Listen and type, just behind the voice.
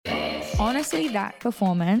Honestly, that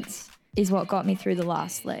performance is what got me through the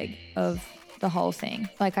last leg of the whole thing.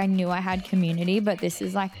 Like, I knew I had community, but this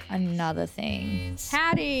is like another thing.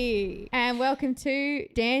 Howdy, and welcome to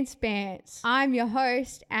Dance Bants. I'm your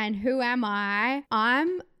host, and who am I?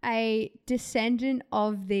 I'm a descendant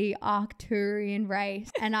of the Arcturian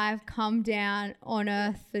race, and I've come down on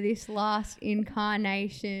Earth for this last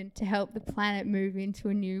incarnation to help the planet move into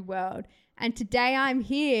a new world. And today I'm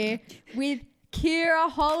here with Kira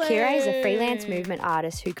Holland. Kira is a freelance movement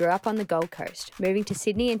artist who grew up on the Gold Coast, moving to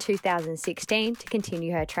Sydney in 2016 to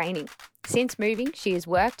continue her training. Since moving, she has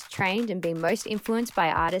worked, trained and been most influenced by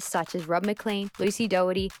artists such as Rob McLean, Lucy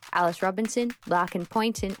Doherty, Alice Robinson, Larkin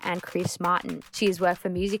Poynton and Chris Martin. She has worked for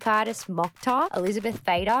music artists Mokhtar, Elizabeth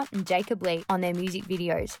Fader and Jacob Lee on their music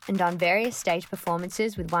videos and done various stage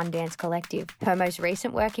performances with One Dance Collective. Her most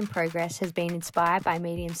recent work in progress has been inspired by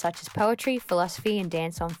mediums such as poetry, philosophy and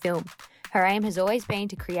dance on film. Her aim has always been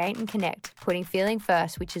to create and connect, putting feeling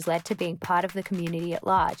first, which has led to being part of the community at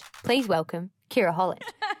large. Please welcome Kira Holland.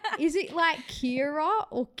 Is it like Kira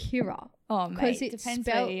or Kira? Oh, mate, Because it's depends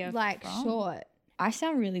where you're spelled like from. short. I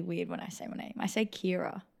sound really weird when I say my name. I say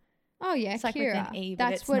Kira. Oh yeah, It's like Kira. with an E, but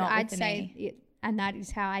That's it's what not I'd with an say, E. and that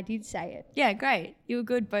is how I did say it. Yeah, great. You were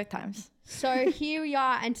good both times. So here we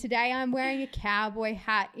are, and today I'm wearing a cowboy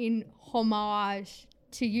hat in homage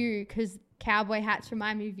to you because cowboy hats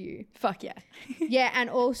remind me of you. Fuck yeah. Yeah, and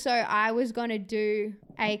also I was gonna do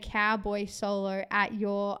a cowboy solo at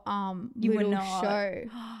your You were little not. show,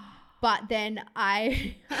 but then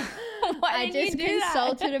I Why I didn't you just do that?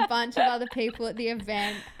 consulted a bunch of other people at the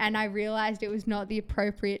event, and I realized it was not the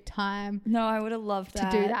appropriate time No, I would have loved to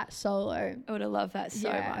that. do that solo. I would have loved that so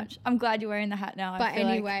Yeah. much. I'm glad you're wearing the hat now. I But feel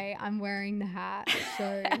like- anyway, I'm wearing the hat,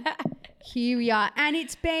 so here we are. And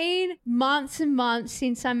it's been months and months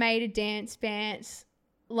since I made a Dance Bants.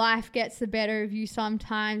 Life gets the better of you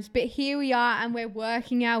sometimes, but here we are, and we're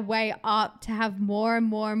working our way up to have more and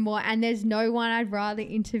more and more. And there's no one I'd rather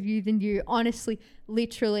interview than you. Honestly,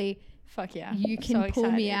 literally, fuck yeah. you I'm can so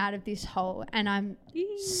pull me excited. out of this hole, and I'm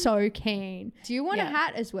so keen. Do you want a Yeah.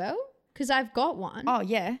 hat as well? Because I've got one. Oh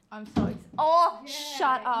yeah. I'm so excited. Oh,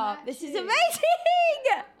 shut up. This is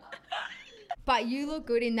amazing. But you look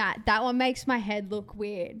good in that. That one makes my head look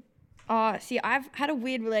weird. Oh, see, I've had a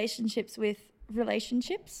weird relationship with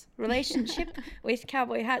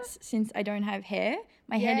cowboy hats since I don't have hair.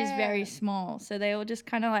 My head is very Yeah. small, so they all just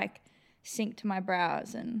kind of like sink to my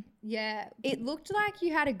brows and Yeah, it looked like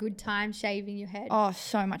you had a good time shaving your head. oh,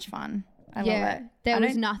 so much fun. I love it. There I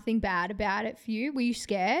was don't- nothing bad about it for you. Were you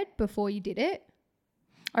scared before you did it?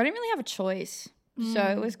 I didn't really have a choice. So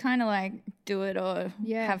it was kind of like do it or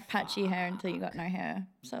Yeah, have patchy hair until you got no hair.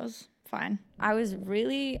 So it was fine. I was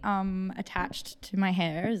really attached to my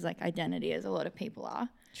hair as like identity, as a lot of people are.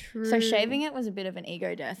 True. So shaving it was a bit of an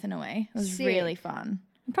ego death in a way. It was Sick. really fun.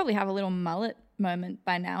 I'd probably have a little mullet moment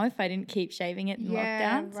by now if I didn't keep shaving it in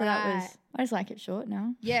Yeah, lockdown. So that right. was, I just like it short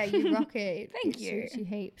now. Yeah, you rock it. Thank It you. suits you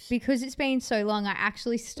heaps. Because it's been so long, I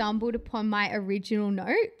actually stumbled upon my original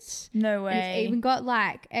notes. No And it's way. even got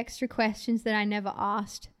like extra questions that I never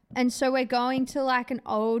asked. And so we're going to like an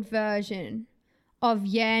old version of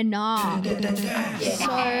Yeah Nah. So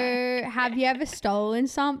have you ever stolen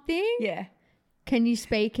something? Yeah. Can you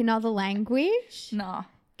speak another language? Nah.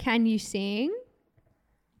 Can you sing?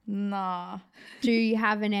 Nah. Do you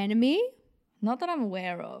have an enemy? Not that I'm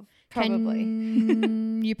aware of. Probably.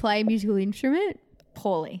 Can you play a musical instrument?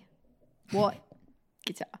 Poorly. What?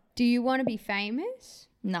 Guitar. Do you want to be famous?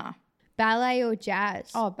 Nah. Ballet or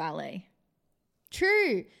jazz? Oh, ballet.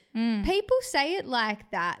 True. People say it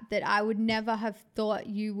like that I would never have thought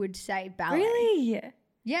you would say ballet. Really?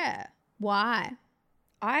 Yeah. Why?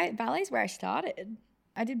 Ballet's where I started.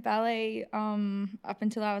 I did ballet up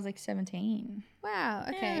until I was like 17. Wow.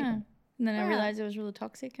 Okay. Yeah. And then I Wow. realized it was really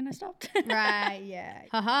toxic and I stopped. Right. Yeah.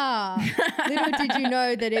 Haha. Little did you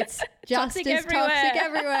know that it's just Toxic as toxic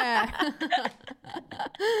everywhere.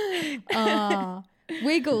 Oh,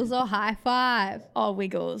 Wiggles or High Five? Oh,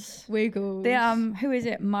 Wiggles. Wiggles. The who is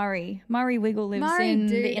it? Murray. Murray Wiggle lives Murray, in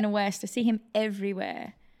dude. the inner west. I see him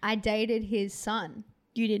everywhere. I dated his son.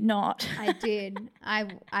 You did not. I did.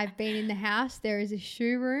 I've been in the house. There is a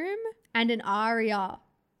shoe room and an aria.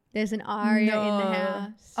 There's an aria in the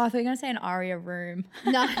house. Oh, I thought you were gonna say an aria room.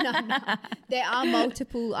 No. There are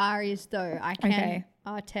multiple arias though. I can Okay.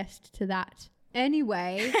 attest to that.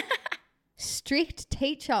 Anyway, strict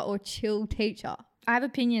teacher or chill teacher? I have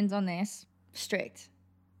opinions on this. Strict.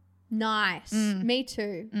 Nice. Me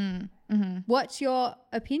too. Mm-hmm. What's your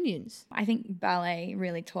opinions? I think ballet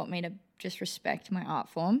really taught me to just respect my art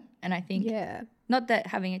form, and I think Yeah. not that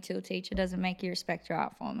having a chill teacher doesn't make you respect your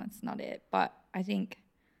art form. That's not it. But I think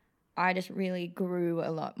I just really grew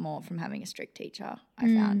a lot more from having a strict teacher. I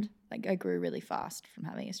found like I grew really fast from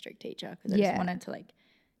having a strict teacher because I just wanted to like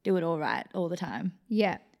do it all right all the time.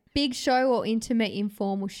 Yeah. Big show or intimate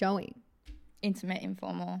informal showing? Intimate,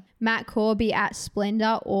 informal. Matt Corby at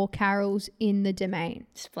Splendor or Carol's in the Domain?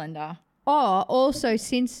 Splendor. Or also,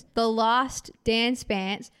 since the last Dance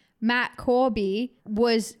Pants, Matt Corby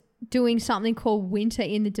was doing something called Winter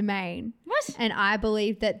in the Domain. What? And I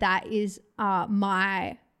believe that is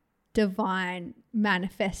my divine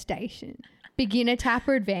manifestation. Beginner tap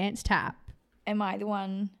or advanced tap? Am I the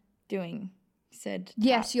one doing said tap?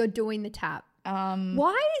 Yes, you're doing the tap.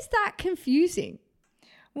 Why is that confusing?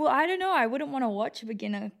 Well, I don't know. I wouldn't want to watch a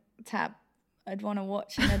beginner tap. I'd want to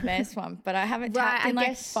watch an advanced one, but I haven't tapped in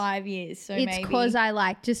like 5 years. So it's maybe. Because I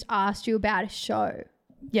like just asked you about a show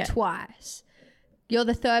twice. You're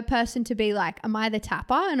the third person to be like, am I the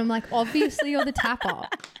tapper? And I'm like, obviously you're the tapper.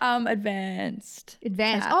 Advanced.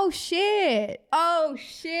 Advanced. Tap. Oh shit.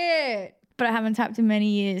 But I haven't tapped in many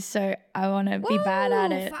years, so I want to be bad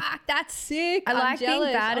at it. Fuck, that's sick. I like being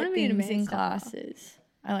jealous. bad I at wanna be an things in advanced tapper. classes.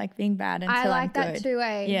 I like being bad until I like I'm that good. too,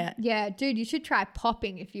 eh? Yeah. Yeah, dude, you should try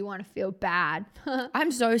popping if you want to feel bad.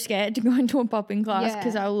 I'm so scared to go into a popping class Yeah.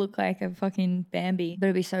 because I'll look like a fucking Bambi. But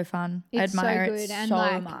it'll be so fun. It's I admire so good it and so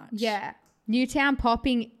like, much. yeah. Newtown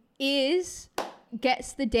Popping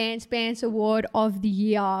gets the Dance Pants Award of the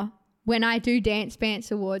year. When I do Dance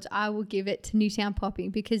Pants Awards, I will give it to Newtown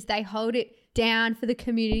Popping because they hold it down for the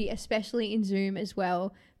community, especially in Zoom as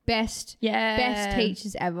well. Best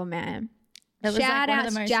teachers ever, man. That was Shout like one out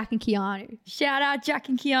of the to most- Jack and Keanu. Shout out Jack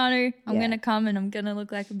and Keanu. I'm Yeah. going to come and I'm going to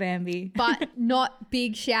look like a Bambi. But not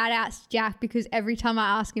big shout outs to Jack because every time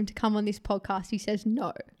I ask him to come on this podcast, he says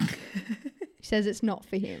no. He says it's not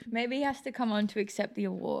for him. Maybe he has to come on to accept the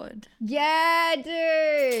award. Yeah,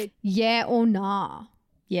 dude. Yeah or nah?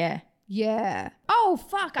 Yeah. Yeah. Oh,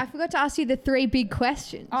 fuck. I forgot to ask you the 3 big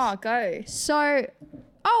questions. Oh, go. So,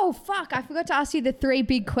 I forgot to ask you the 3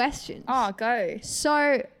 big questions. Oh, go.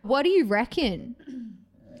 So, what do you reckon?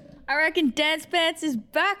 I reckon Dance Pants is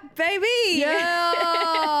back, baby.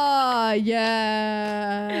 Yeah.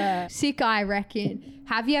 Yeah. Sick, I reckon.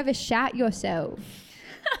 Have you ever shat yourself?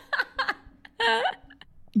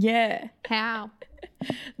 Yeah. How?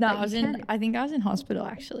 No, But you can. I think I was in hospital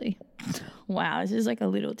actually. Wow, this is like a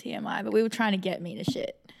little TMI, but we were trying to get me to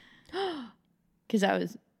shit. Because I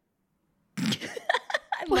was.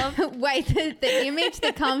 I love. Wait, the image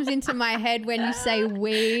that comes into my head when you say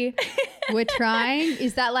we were trying,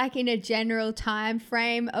 is that like in a general time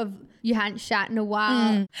frame of you hadn't shat in a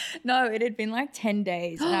while? No, it had been like 10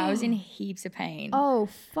 days and I was in heaps of pain. Oh,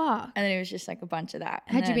 fuck. And then it was just like a bunch of that.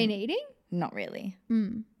 And Had you then- been eating? Not really.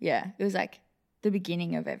 Yeah, it was like the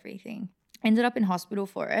beginning of everything. Ended up in hospital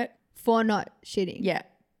for it. For not shitting? Yeah, it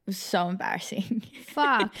was so embarrassing.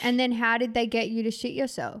 Fuck. And then how did they get you to shit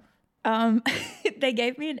yourself? They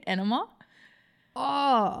gave me an enema.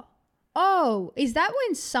 Oh, is that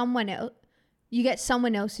when you get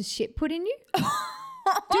someone else's shit put in you?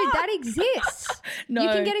 Dude, that exists. No, you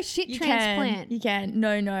can get a shit you transplant. You can.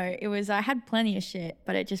 No. It was, I had plenty of shit,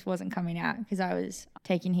 but it just wasn't coming out because I was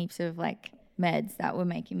taking heaps of like meds that were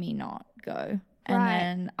making me not go. And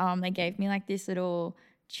Right. then they gave me like this little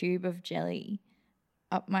tube of jelly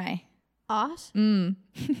up my Ass? and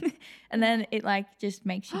then it like just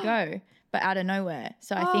makes you go, but out of nowhere.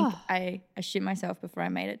 So I think I shit myself before I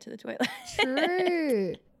made it to the toilet.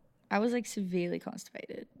 True. I was like severely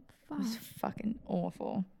constipated. It was fucking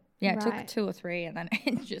awful. Yeah, it Right. took 2 or 3 and then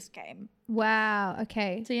it just came. Wow.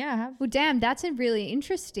 Okay. So yeah, I have. Well, damn, that's a really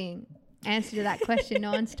interesting answer to that question.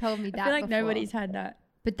 No one's told me that I feel like before. nobody's had that.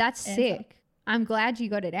 But that's sick. I'm glad you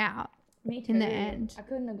got it out. Me In the end. I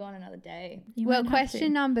couldn't have gone another day. Well,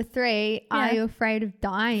 question number 3. Are Yeah. you afraid of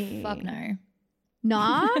dying? Fuck no.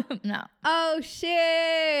 Nah? No. Oh,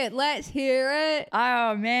 shit. Let's hear it.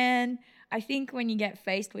 Oh man. I think when you get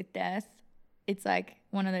faced with death, it's like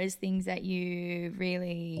one of those things that you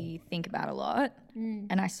really think about a lot.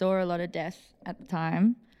 And I saw a lot of death at the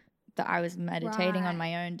time that I was meditating on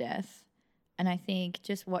Right. my own death. And I think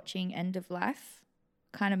just watching End of Life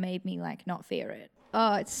kind of made me like not fear it.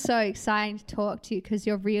 Oh, it's so exciting to talk to you because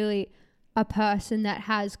you're really a person that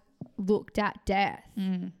has looked at death.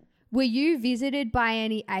 Were you visited by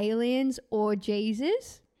any aliens or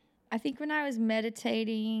Jesus? I think when I was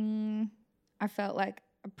meditating, I felt like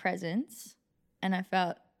a presence and I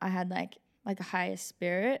felt I had like a higher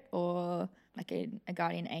spirit or like a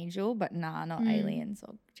guardian angel, but nah, not aliens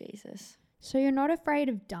or Jesus. So you're not afraid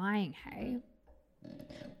of dying, hey?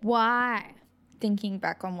 Why? Thinking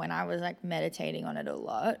back on when I was like meditating on it a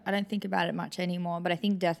lot, I don't think about it much anymore, but I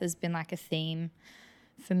think death has been like a theme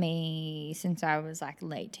for me since I was like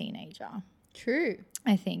late teenager. True.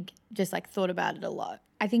 I think just like thought about it a lot.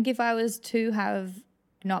 I think if I was to have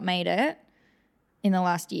not made it in the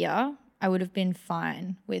last year, I would have been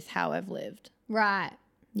fine with how I've lived. Right.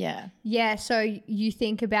 Yeah. Yeah, so you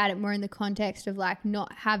think about it more in the context of like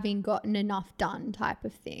not having gotten enough done type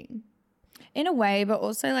of thing. In a way, but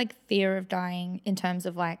also like fear of dying in terms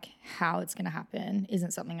of like how it's going to happen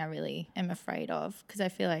isn't something I really am afraid of, because I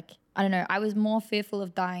feel like, I don't know, I was more fearful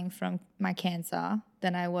of dying from my cancer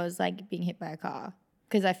than I was like being hit by a car,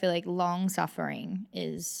 because I feel like long suffering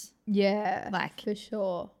is Yeah, like for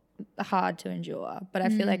sure. hard to endure. But I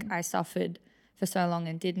feel like I suffered for so long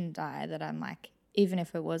and didn't die that I'm like, even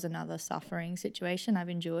if it was another suffering situation, I've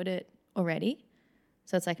endured it already.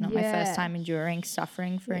 So it's like not my first time enduring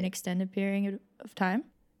suffering for an extended period of time.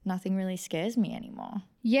 Nothing really scares me anymore.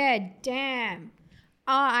 Yeah, damn.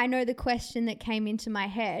 I know the question that came into my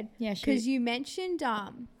head. Yeah, shoot. Because you mentioned,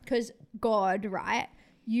 because God, right?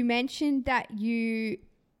 You mentioned that you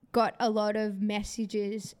got a lot of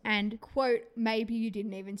messages and, quote, maybe you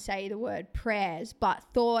didn't even say the word prayers, but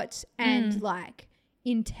thoughts and like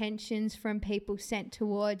intentions from people sent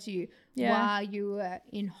towards you while you were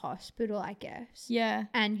in hospital, I guess. Yeah.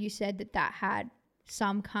 And you said that that had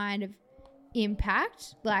some kind of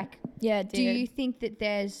impact. Like, Yeah, it did. do you think that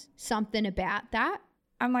there's something about that?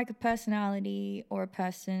 I'm like a personality or a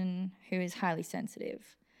person who is highly sensitive.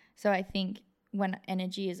 So I think when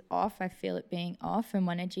energy is off, I feel it being off. And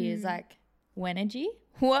when energy is like, when energy?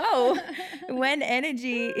 Whoa. When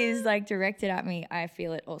energy is like directed at me, I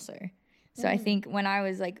feel it also. So I think when I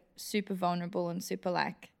was like super vulnerable and super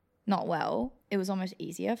like not well, it was almost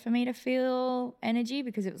easier for me to feel energy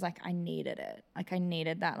because it was like I needed it. Like I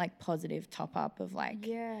needed that like positive top up of like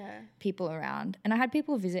people around. And I had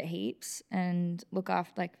people visit heaps and look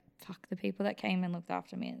after, like, fuck, the people that came and looked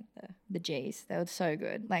after me, the G's, they were so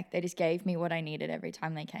good. Like they just gave me what I needed every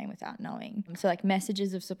time they came without knowing. So like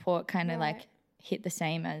messages of support kind of like hit the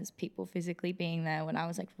same as people physically being there when I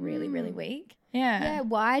was like really, really weak. Yeah. Yeah,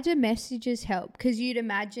 why do messages help? Because you'd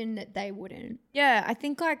imagine that they wouldn't. Yeah, I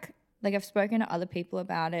think like I've spoken to other people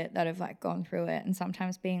about it that have like gone through it, and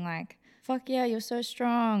sometimes being like, fuck yeah, you're so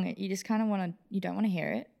strong. You just kind of you don't want to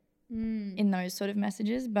hear it in those sort of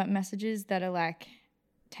messages, but messages that are like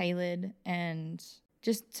tailored and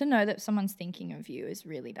just to know that someone's thinking of you is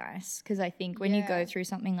really nice. Because I think when you go through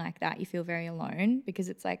something like that, you feel very alone because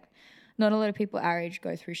it's like not a lot of people our age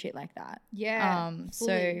go through shit like that. Yeah.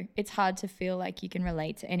 So it's hard to feel like you can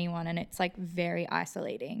relate to anyone, and it's like very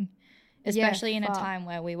isolating, especially in a time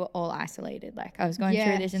where we were all isolated. Like I was going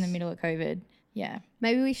through this in the middle of COVID. Yeah.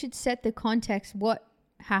 Maybe we should set the context. What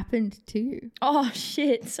happened to you? Oh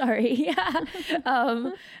shit, sorry.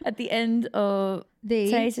 At the end of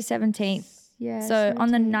today's the 17th. Yeah. So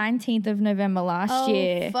on the 19th of November last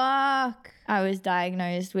year, Fuck. I was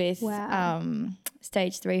diagnosed with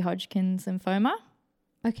stage 3 Hodgkin's lymphoma.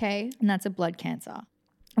 Okay. And that's a blood cancer.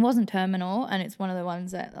 It wasn't terminal, and it's one of the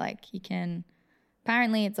ones that like you can,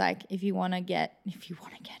 apparently it's like if you get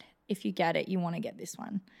it, you want to get this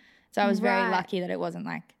one. So I was very lucky that it wasn't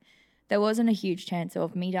like, there wasn't a huge chance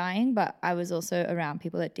of me dying, but I was also around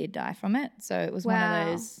people that did die from it. So it was one of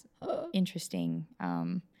those interesting,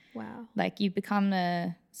 like you become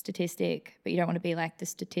the statistic, but you don't want to be like the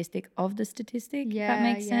statistic of the statistic, if that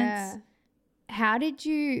makes sense. How did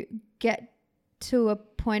you get to a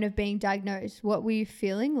point of being diagnosed? What were you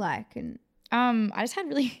feeling like? And I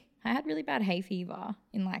had really bad hay fever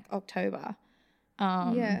in like October.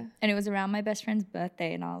 And it was around my best friend's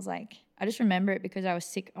birthday, and I was like, I just remember it because I was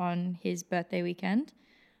sick on his birthday weekend.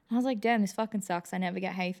 And I was like, damn, this fucking sucks. I never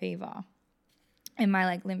get hay fever. And my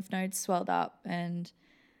like lymph nodes swelled up, and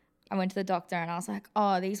I went to the doctor and I was like,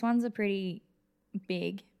 oh, these ones are pretty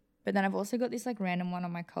big. But then I've also got this like random one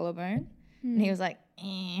on my collarbone. And he was like,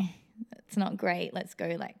 it's not great. Let's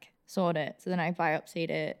go like sort it. So then I biopsied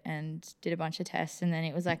it and did a bunch of tests. And then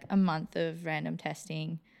it was like a month of random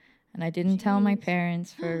testing. And I didn't tell my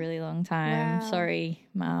parents for a really long time. Wow. Sorry,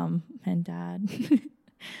 mom and dad.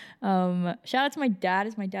 Shout out to my dad.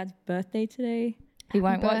 It's my dad's birthday today. He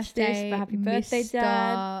won't watch this, but happy birthday,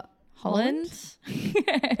 Dad. Holland.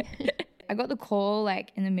 I got the call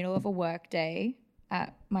like in the middle of a work day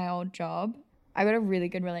at my old job. I got a really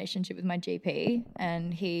good relationship with my GP,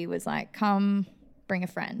 and he was like, come bring a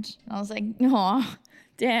friend. And I was like, oh,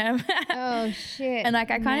 damn. oh shit. And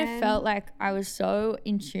like I kind of felt like I was so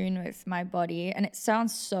in tune with my body, and it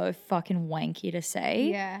sounds so fucking wanky to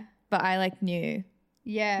say. Yeah. But I like knew.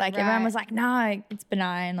 Yeah. Like everyone was like, no, it's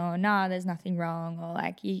benign, or no, there's nothing wrong, or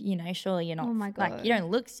like you know, surely you're not. Oh my God. Like you don't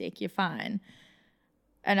look sick, you're fine.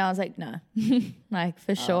 And I was like, no, like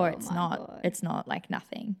for sure Oh it's my not. God. It's not like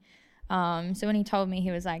nothing. So when he told me,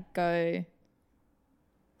 he was like, go.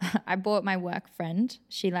 I bought my work friend.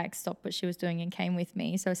 She like stopped what she was doing and came with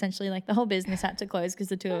me. So essentially like the whole business had to close because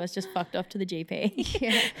the two of us just fucked off to the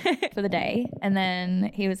GP for the day. And then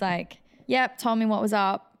he was like, yep, told me what was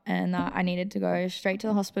up and that I needed to go straight to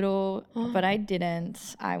the hospital. But I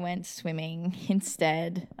didn't. I went swimming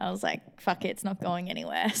instead. I was like, fuck it, it's not going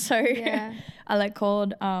anywhere. So Yeah. I like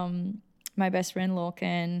called my best friend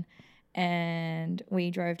Lorcan and we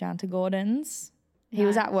drove down to Gordon's. He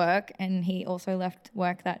was at work and he also left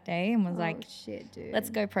work that day and was like, shit, dude. let's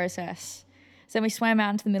go process. So we swam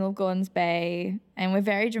out into the middle of Gordon's Bay and we're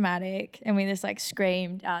very dramatic and we just like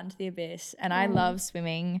screamed out into the abyss. And I love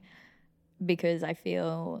swimming because I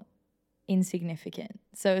feel insignificant.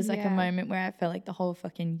 So it was like a moment where I felt like the whole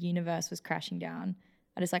fucking universe was crashing down.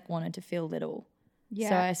 I just like wanted to feel little. Yeah.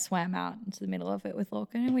 So I swam out into the middle of it with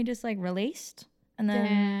Lorcan and we just like released and then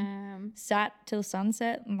Damn. sat till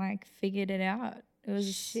sunset and like figured it out. It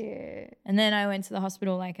was Shit. and then I went to the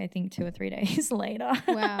hospital like I think 2 or 3 days later.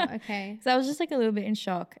 Wow. Okay. So I was just like a little bit in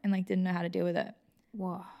shock and like didn't know how to deal with it.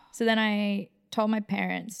 Whoa. So then I told my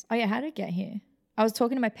parents, oh yeah, how did it get here? I was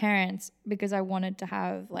talking to my parents because I wanted to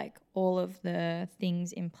have like all of the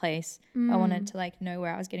things in place. I wanted to like know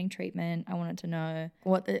where I was getting treatment. I wanted to know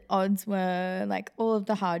what the odds were, like all of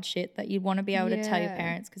the hard shit that you'd want to be able to tell your Yeah.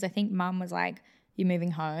 parents. Because I think mum was like, you're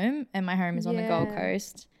moving home and my home is on the Gold Yeah.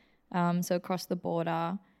 Coast. So across the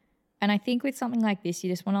border. And I think with something like this, you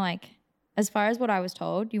just want to like, as far as what I was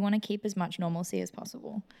told, you want to keep as much normalcy as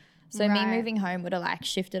possible. So me Right. moving home would have like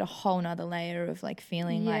shifted a whole nother layer of like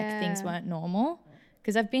feeling like things Yeah. weren't normal.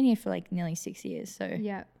 Because I've been here for like nearly 6 years. So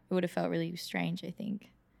Yeah. it would have felt really strange, I think.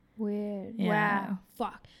 Weird. Yeah. Wow.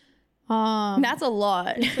 Fuck. That's a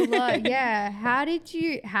lot. It's a lot. Yeah. How did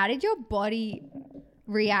your body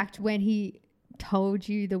react when he told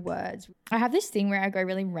you the words? I have this thing where I go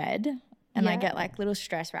really red and I Yeah. get like little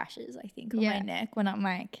stress rashes, I think, on Yeah. my neck when I'm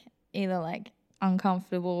like either like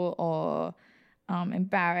uncomfortable or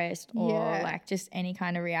embarrassed or Yeah. like just any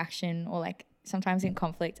kind of reaction or like sometimes in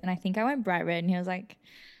conflict. And I think I went bright red and he was like,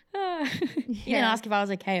 ah. He didn't Yeah. ask if I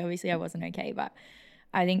was okay. Obviously I wasn't okay, but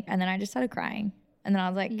I think, and then I just started crying. And then I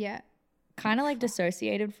was like, Yeah. kind of like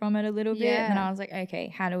dissociated from it a little bit. And then Yeah. I was like, okay,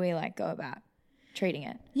 how do we like go about treating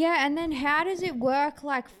it? Yeah, and then how does it work,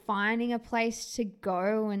 like finding a place to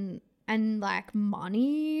go and like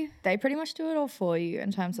money? They pretty much do it all for you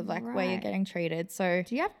in terms of like where you're Right. getting treated. So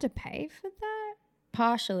Do you have to pay for that?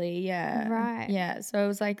 partially, yeah. Right. Yeah. So it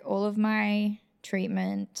was like all of my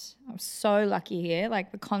treatment. I'm so lucky here.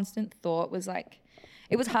 Like the constant thought was like,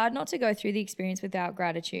 it was hard not to go through the experience without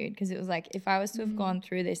gratitude because it was like if I was to have gone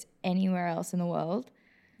through this anywhere else in the world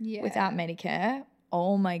Yeah. without Medicare,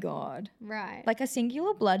 oh my God. Right. Like a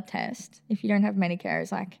singular blood test, if you don't have Medicare,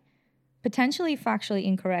 is like potentially factually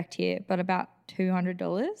incorrect here, but about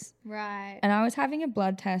 $200. right. And I was having a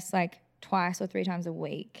blood test like twice or 3 times a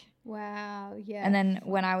week. Wow. Yeah. And then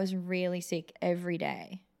when I was really sick every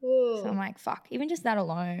day. So I'm like, fuck, even just that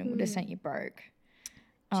alone would have sent you broke.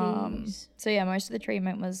 Jeez. So yeah, most of the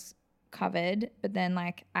treatment was covered, but then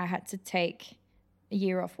like I had to take a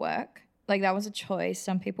year off work. Like that was a choice.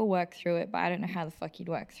 Some people work through it, but I don't know how the fuck you'd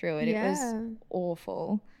work through it. It Yeah. was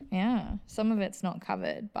awful. Yeah. Some of it's not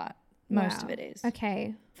covered, but most of Wow. it is.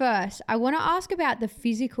 Okay. First, I want to ask about the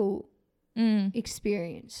physical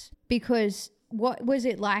experience because what was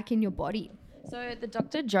it like in your body? So the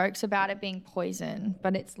doctor jokes about it being poison,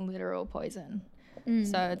 but it's literal poison.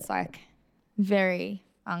 So it's like very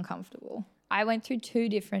uncomfortable. I went through 2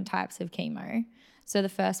 different types of chemo. So the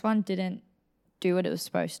first one didn't do what it was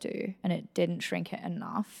supposed to and it didn't shrink it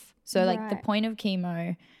enough. So like the Right. point of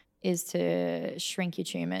chemo is to shrink your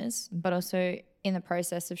tumors, but also in the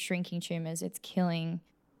process of shrinking tumors, it's killing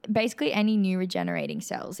basically any new regenerating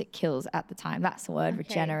cells. It kills at the time. That's the word, Okay,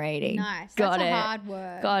 regenerating. Nice. Got That's it. a hard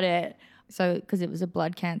word. Got it. So because it was a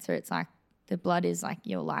blood cancer, it's like the blood is like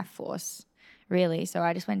your life force, really. So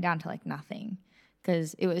I just went down to like nothing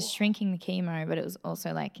because it was shrinking the chemo, but it was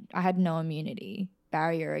also like I had no immunity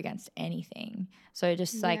barrier against anything. So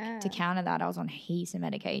just like to Yeah. counter that, I was on heaps of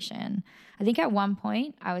medication. I think at one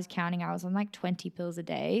point I was counting, I was on like 20 pills a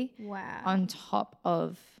day Wow. on top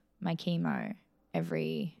of my chemo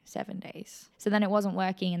every 7 days. So then it wasn't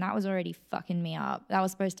working and that was already fucking me up. That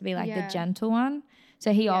was supposed to be like Yeah. the gentle one.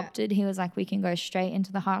 So he Yeah. opted, he was like, we can go straight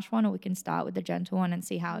into the harsh one or we can start with the gentle one and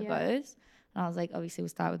see how it Yeah. goes. And I was like, obviously we'll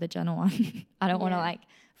start with the gentle one. I don't want to Yeah. like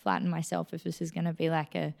flatten myself if this is going to be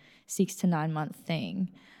like a 6 to 9 month thing.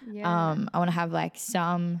 Yeah. I want to have like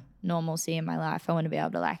some normalcy in my life. I want to be able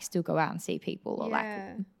to like still go out and see people or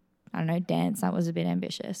Yeah. like I don't know, dance. That was a bit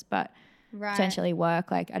ambitious, but potentially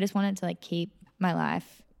work. Like I just wanted to like keep my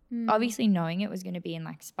life, obviously knowing it was going to be in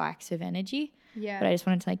like spikes of energy. Yeah. But I just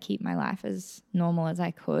wanted to like keep my life as normal as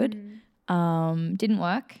I could. Didn't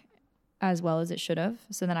work as well as it should have.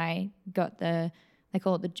 So then I got they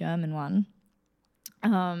call it the German one.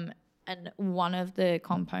 And one of the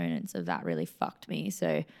components of that really fucked me.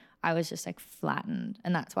 So I was just like flattened.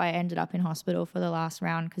 And that's why I ended up in hospital for the last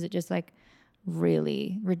round, because it just like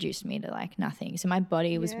really reduced me to like nothing. So my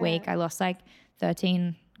body was weak. I lost like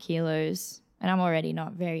 13 kilos and I'm already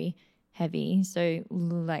not very heavy. So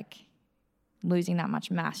like losing that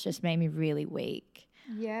much mass just made me really weak.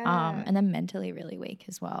 Yeah. And then mentally really weak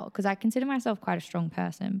as well, because I consider myself quite a strong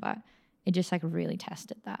person, but it just like really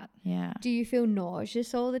tested that. Yeah. Do you feel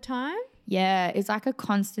nauseous all the time? Yeah. It's like a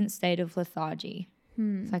constant state of lethargy.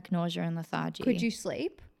 It's like nausea and lethargy. Could you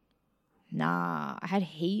sleep? Nah. I had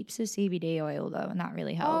heaps of CBD oil though, and that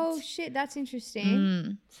really helped. Oh shit, that's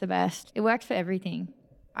interesting. It's the best. It worked for everything.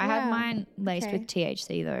 I had Wow. mine laced Okay. with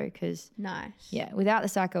THC though, because Nice. without the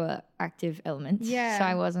psychoactive elements. Yeah. So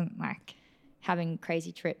I wasn't like having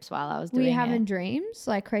crazy trips while I was Were doing you having it. dreams,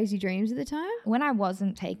 like crazy dreams at the time? When I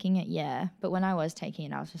wasn't taking it, yeah. But when I was taking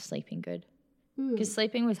it, I was just sleeping good. Because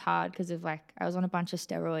sleeping was hard because of like I was on a bunch of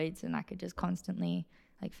steroids and I could just constantly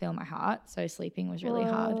like feel my heart. So sleeping was really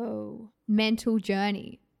hard. Whoa. Mental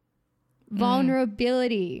journey.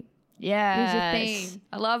 Vulnerability. Yeah. theme.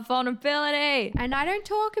 I love vulnerability. And I don't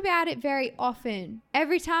talk about it very often.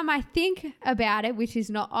 Every time I think about it, which is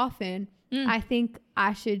not often, I think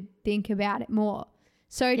I should think about it more.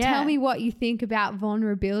 So tell me what you think about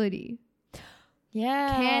vulnerability.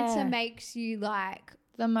 Yeah. Cancer makes you like,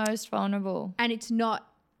 the most vulnerable. and it's not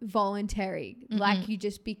voluntary. Like you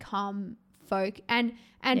just become and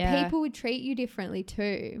Yeah. people would treat you differently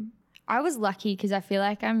too. I was lucky because I feel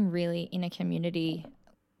like I'm really in a community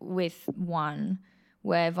with one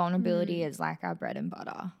where vulnerability is like our bread and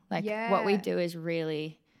butter. Like what we Yeah. do is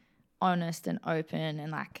really honest and open,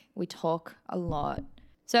 and like we talk a lot.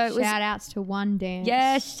 So it was Shout outs to One Dance.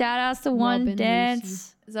 yeah, shout outs to Rob One and Dance.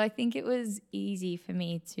 Lucy. So I think it was easy for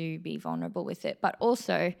me to be vulnerable with it. But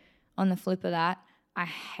also on the flip of that, I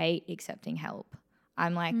hate accepting help.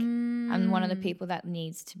 I'm like, I'm one of the people that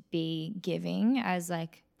needs to be giving as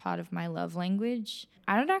like part of my love language.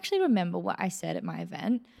 I don't actually remember what I said at my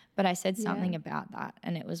event, but I said something about that.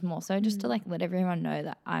 And it was more so just to like let everyone know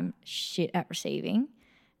that I'm shit at receiving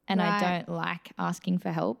and I don't like asking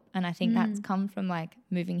for help. And I think that's come from like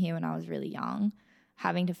moving here when I was really young,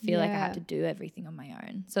 having to feel like I had to do everything on my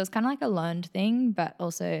own. So it's kind of like a learned thing, but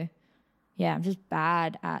also, yeah, I'm just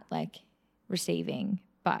bad at like receiving,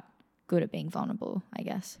 but good at being vulnerable, I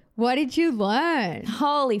guess. What did you learn?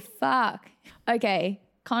 Holy fuck. Okay,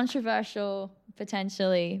 controversial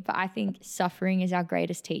potentially, but I think suffering is our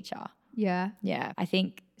greatest teacher. Yeah. Yeah, I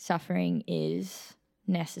think suffering is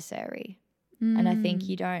necessary. And I think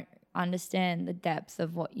you don't understand the depth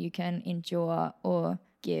of what you can endure or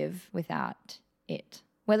give without it.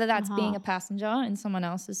 Whether that's being a passenger in someone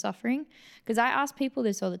else's suffering. Because I ask people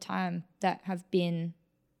this all the time that have been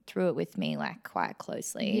through it with me like quite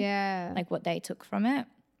closely. Yeah. Like what they took from it.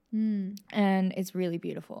 And it's really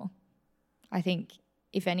beautiful. I think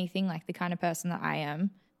if anything, like the kind of person that I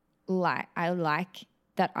am, like I like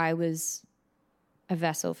that I was a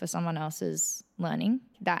vessel for someone else's learning.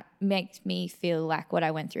 That makes me feel like what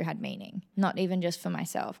I went through had meaning, not even just for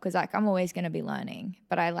myself, because like I'm always going to be learning,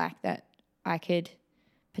 but I like that I could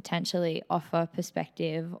potentially offer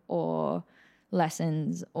perspective or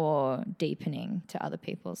lessons or deepening to other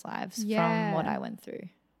people's lives from what I went through.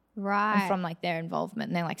 Right. And from like their involvement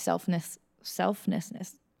and their like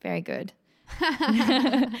selflessness. Very good.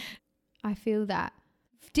 I feel that.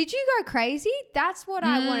 Did you go crazy? That's what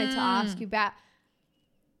I wanted to ask you about.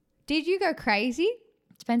 Did you go crazy?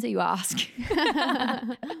 Depends who you ask.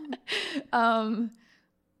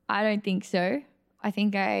 I don't think so. I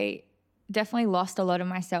think I definitely lost a lot of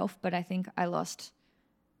myself, but I think I lost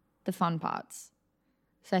the fun parts.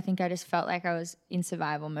 So I think I just felt like I was in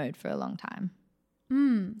survival mode for a long time.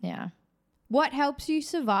 Yeah. What helps you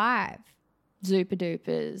survive? Zupa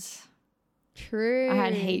Dupas. True. I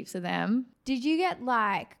had heaps of them. Did you get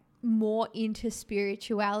like more into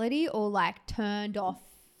spirituality or like turned off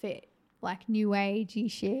it? Like new agey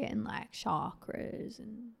shit and like chakras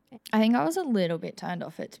and I think I was a little bit turned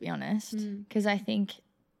off it, to be honest, because I think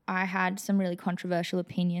I had some really controversial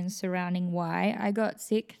opinions surrounding why I got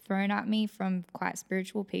sick thrown at me from quite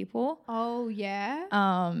spiritual people. Oh yeah.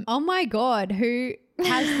 Oh my God, who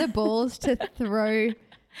has the balls to throw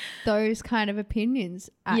those kind of opinions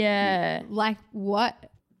at Yeah. you? Like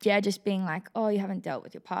what? just being like, oh, you haven't dealt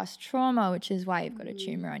with your past trauma, which is why you've got a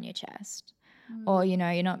tumor on your chest. Or, you know,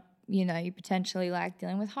 you're not, you know, you're potentially like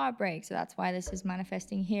dealing with heartbreak, so that's why this is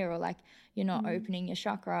manifesting here. Or like you're not opening your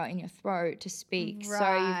chakra in your throat to speak, so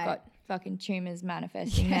you've got fucking tumors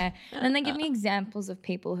manifesting there. And then they give me examples of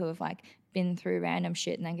people who have like been through random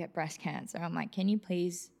shit and then get breast cancer. I'm like, can you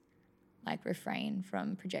please like refrain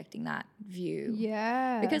from projecting that view?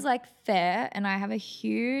 Yeah. Because like fair, and I have a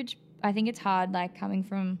huge, I think it's hard like coming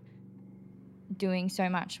from doing so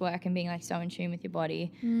much work and being like so in tune with your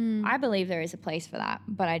body. I believe there is a place for that,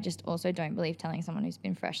 but I just also don't believe telling someone who's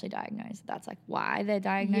been freshly diagnosed that's like why they're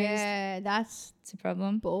diagnosed. Yeah, that's It's a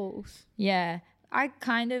problem. balls. Yeah.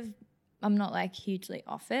 I'm not like hugely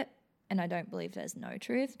off it, and I don't believe there's no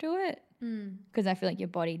truth to it, because I feel like your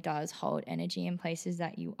body does hold energy in places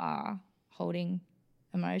that you are holding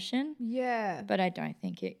emotion, Yeah. but I don't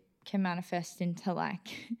think it can manifest into like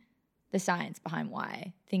the science behind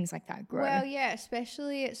why things like that grow. Well, yeah,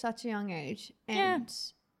 especially at such a young age. And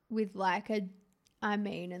with like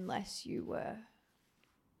unless you were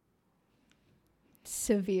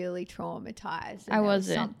severely traumatized. I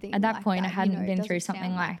wasn't. At that point, I hadn't been through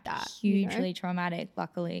something like that, hugely traumatic,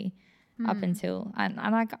 luckily, up until,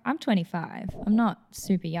 I'm 25. I'm not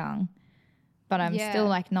super young, but I'm still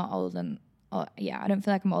like not old and, I don't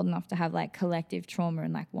feel like I'm old enough to have like collective trauma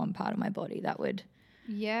in like one part of my body that would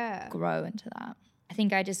grow into that. I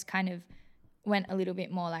think I just kind of went a little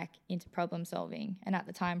bit more like into problem solving, and at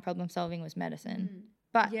the time problem solving was medicine.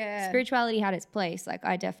 But spirituality had its place. Like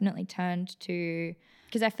I definitely turned to,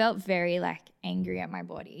 because I felt very like angry at my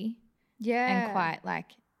body and quite like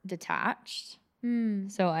detached.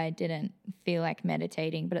 So I didn't feel like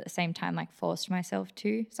meditating, but at the same time like forced myself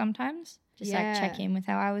to sometimes just like check in with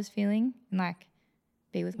how I was feeling and like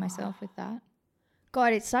be with myself with that.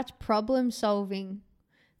 God, it's such problem solving,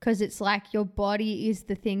 because it's like your body is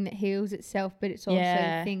the thing that heals itself, but it's also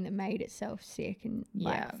the thing that made itself sick, and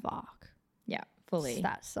like fuck. Yeah, fully.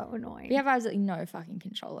 That's so annoying. You have absolutely no fucking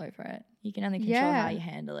control over it. You can only control how you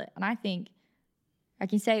handle it. And I think I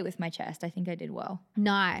can say it with my chest. I think I did well.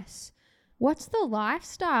 Nice. What's the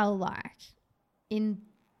lifestyle like in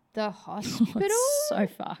the hospital? It's so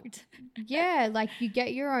fucked. Yeah, like you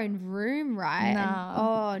get your own room, right?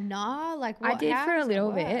 Like what? I did for a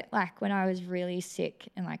little bit, like when I was really sick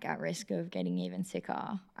and like at risk of getting even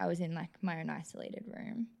sicker. I was in like my own isolated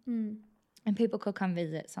room, and people could come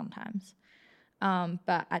visit sometimes.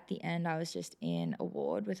 But at the end, I was just in a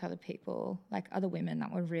ward with other people, like other women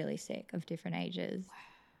that were really sick of different ages. Wow.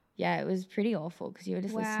 Yeah, it was pretty awful because you were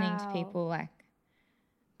just listening to people like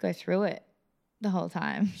go through it the whole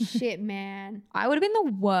time. Shit, man. I would have been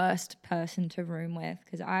the worst person to room with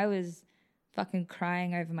because I was fucking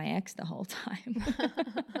crying over my ex the whole time.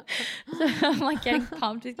 So I'm like getting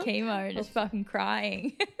pumped with chemo and just fucking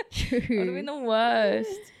crying. Would have been the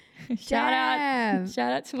worst. Shout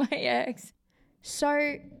out to my ex.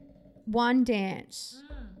 So, One Dance.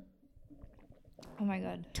 Oh my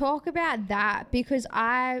God. Talk about that, because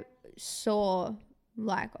I saw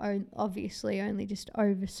like obviously only just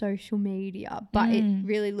over social media, but it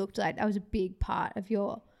really looked like that was a big part of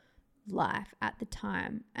your life at the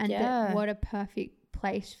time, and what a perfect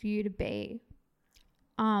place for you to be.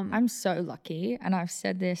 I'm so lucky, and I've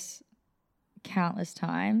said this countless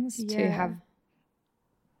times, to have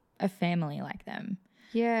a family like them.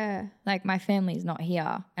 Yeah. Like my family's not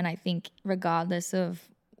here, and I think regardless of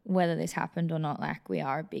whether this happened or not, like we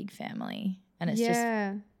are a big family, and it's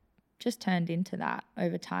just turned into that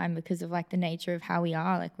over time because of like the nature of how we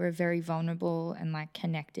are. Like we're a very vulnerable and like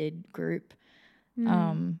connected group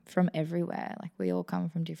from everywhere. Like we all come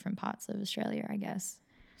from different parts of Australia, I guess.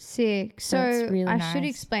 Sick. So it's really I should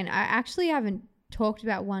explain. I actually haven't talked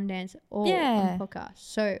about One Dance all on the podcast.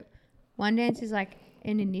 So One Dance is like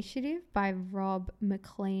an initiative by Rob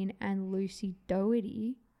McLean and Lucy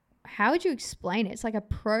Doherty. How would you explain it? It's like a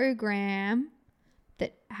program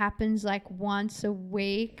that happens like once a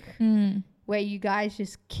week where you guys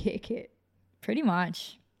just kick it. Pretty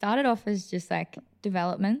much. Started off as just like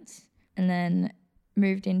developments and then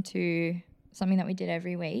moved into something that we did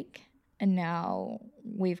every week. And now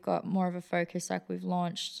we've got more of a focus. Like we've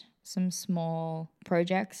launched some small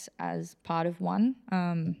projects as part of one.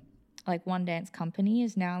 Like One Dance Company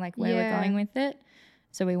is now like where we're going with it.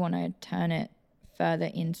 So we want to turn it further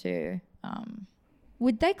into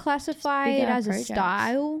would they classify it as a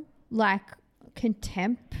style, like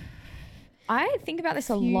contemp? I think about this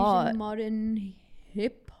a lot. Modern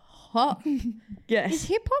hip hop. Yes. Is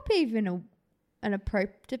hip hop even an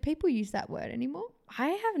appropriate? Do people use that word anymore? I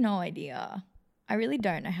have no idea. I really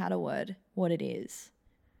don't know how to word what it is.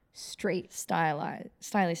 street.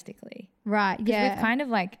 Stylistically. Right, 'Cause yeah. we've kind of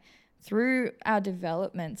like through our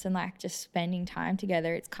developments and like just spending time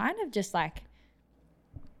together, it's kind of just like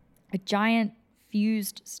a giant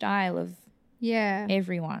fused style of yeah.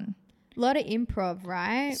 everyone. A lot of improv,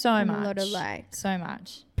 right? So And much. a lot of like So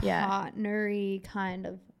much. Yeah. partnery kind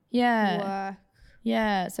of Yeah. work.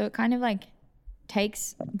 Yeah. So it kind of like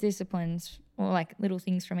takes disciplines or like little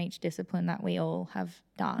things from each discipline that we all have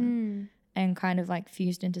done and kind of like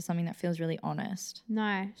fused into something that feels really honest.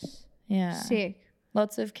 Nice. Yeah. Sick.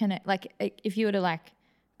 Lots of like if you were to like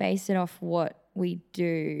base it off what we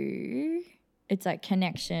do, it's like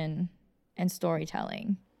connection and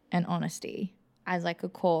storytelling and honesty as like a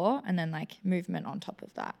core and then like movement on top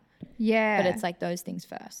of that. Yeah. But it's like those things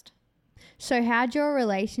first. So how'd your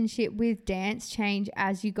relationship with dance change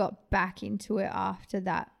as you got back into it after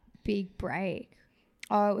that big break?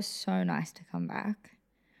 Oh, it was so nice to come back.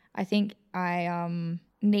 I think I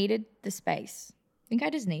needed the space. I think I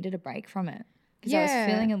just needed a break from it because I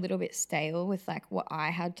was feeling a little bit stale with like what I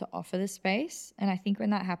had to offer the space. And I think when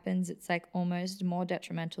that happens, it's like almost more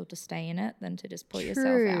detrimental to stay in it than to just pull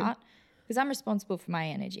yourself out. Because I'm responsible for my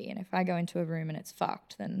energy. And if I go into a room and it's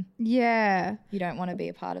fucked, then Yeah. you don't want to be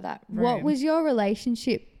a part of that room. What was your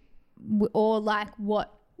relationship or like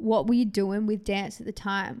what were you doing with dance at the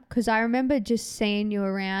time? Because I remember just seeing you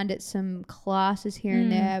around at some classes here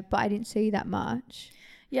and there, but I didn't see you that much.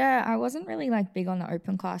 Yeah, I wasn't really like big on the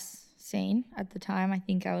open class scene at the time. I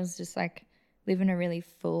think I was just like living a really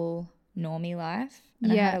full normie life.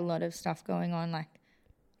 And I had a lot of stuff going on, like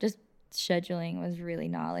just scheduling was really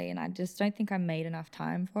gnarly and I just don't think I made enough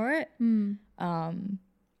time for it. And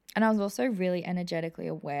I was also really energetically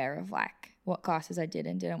aware of like what classes I did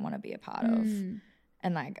and didn't want to be a part of.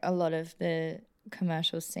 And like a lot of the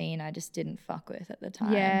commercial scene I just didn't fuck with at the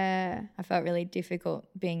time. Yeah. I felt really difficult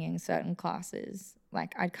being in certain classes.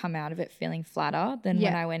 Like I'd come out of it feeling flatter than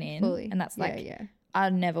when I went in. Fully. And that's like,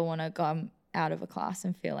 I'd never want to go out of a class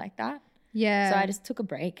and feel like that. Yeah. So I just took a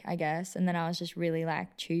break, I guess. And then I was just really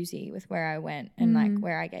like choosy with where I went and like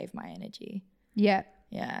where I gave my energy. Yeah.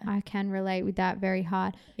 Yeah. I can relate with that very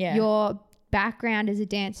hard. Yeah. Your background as a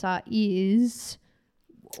dancer is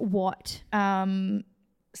what?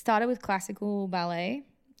 Started with classical ballet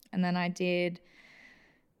and then I did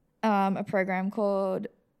a program called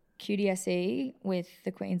QDSE with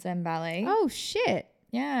the Queensland Ballet. Oh, shit.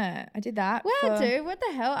 Yeah, I did that. Wow, dude, what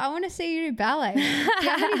the hell? I want to see you do ballet. Do you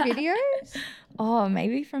have any videos? Oh,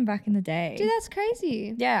 maybe from back in the day. Dude, that's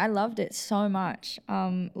crazy. Yeah, I loved it so much.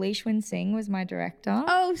 Leishwin Singh was my director.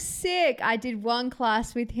 Oh, sick. I did one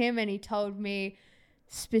class with him and he told me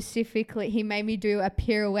specifically, he made me do a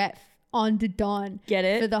pirouette on the Don. Get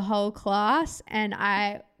it? For the whole class and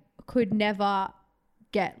I could never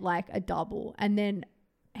get like a double. And then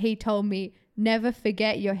he told me, never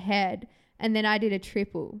forget your head. And then I did a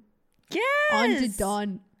triple. Yes. On the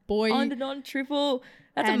Don, boy. On the Don triple.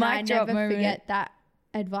 That's and a mic drop never moment. forget that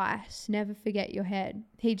advice. Never forget your head.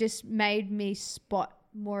 He just made me spot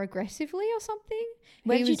more aggressively or something.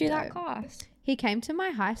 Where He did you was do that dope. class? He came to my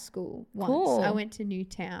high school once. Cool. I went to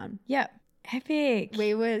Newtown. Yep. Epic.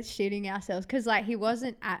 We were shooting ourselves because like he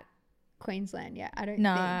wasn't at Queensland yet. I don't think.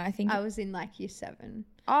 I think I was in like year 7.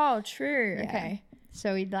 Oh, true. Yeah. Okay.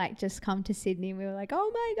 So we'd like just come to Sydney and we were like,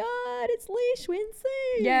 oh my God, it's Leishwin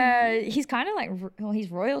Singh. Yeah, he's kind of like, well, he's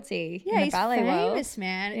royalty in the he's ballet world. famous,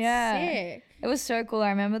 man. It's sick. It was so cool.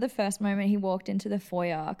 I remember the first moment he walked into the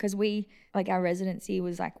foyer because we, like our residency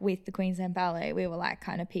was like with the Queensland Ballet. We were like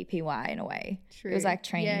kind of PPY in a way. True. It was like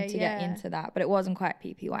training to get into that, but it wasn't quite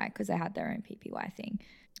PPY because they had their own PPY thing.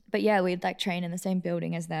 But yeah, we'd like train in the same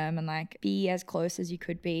building as them and like be as close as you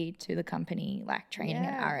could be to the company, like training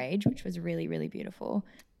at our age, which was really, really beautiful.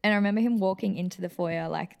 And I remember him walking into the foyer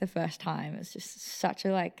like the first time. It was just such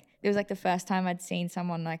a like, it was like the first time I'd seen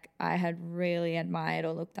someone like I had really admired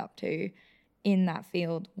or looked up to in that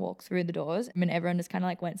field walk through the doors. I mean, everyone just kind of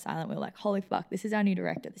like went silent. We were like, holy fuck, this is our new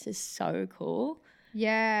director. This is so cool.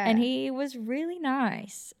 Yeah. And he was really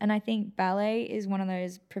nice. And I think ballet is one of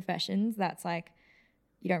those professions that's like,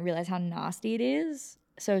 you don't realize how nasty it is.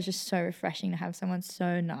 So it's just so refreshing to have someone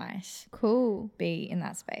so nice Cool. be in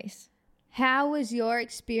that space. How was your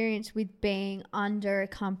experience with being under a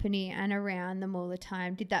company and around them all the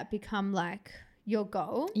time? Did that become like your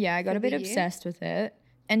goal? Yeah, I got for a bit the year? obsessed with it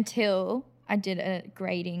until I did a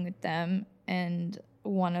grading with them and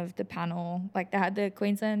one of the panel, like they had the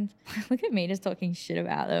Queensland, look at me just talking shit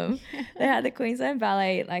about them. They had the Queensland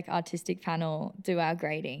Ballet like artistic panel do our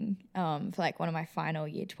grading for like one of my final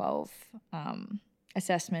year 12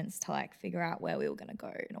 assessments to like figure out where we were going to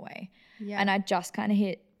go in a way. Yeah. And I just kind of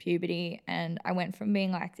hit puberty and I went from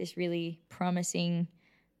being like this really promising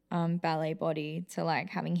ballet body to like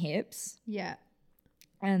having hips. Yeah.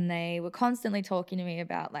 And they were constantly talking to me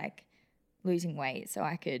about like losing weight so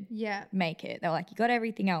I could make it. They were like, you got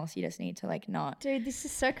everything else, you just need to like not. Dude, this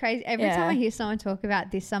is so crazy. Every time I hear someone talk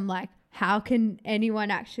about this, I'm like, how can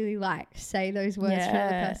anyone actually like say those words to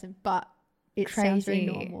another person? But it sounds very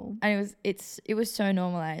normal. And it was so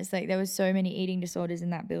normalized. Like there was so many eating disorders in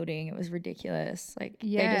that building. It was ridiculous. Like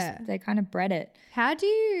they kind of bred it. How do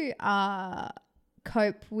you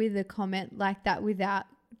cope with a comment like that without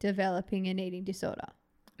developing an eating disorder?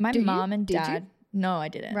 My mom and dad. Did you? No, I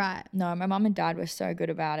didn't. Right. No, my mom and dad were so good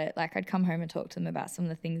about it. Like I'd come home and talk to them about some of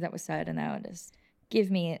the things that were said, and they would just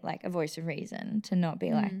give me like a voice of reason to not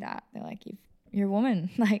be like that. They're like, you're a woman.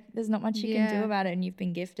 Like there's not much you can do about it, and you've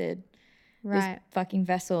been gifted this fucking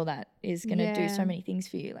vessel that is going to do so many things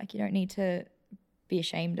for you. Like you don't need to be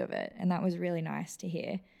ashamed of it. And that was really nice to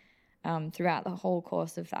hear throughout the whole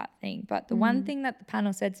course of that thing. But the one thing that the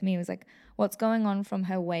panel said to me was like, what's going on from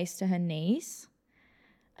her waist to her knees?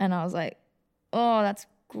 And I was like, oh, that's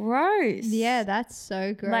gross. Yeah, that's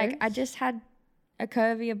so gross. Like I just had a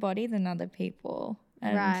curvier body than other people.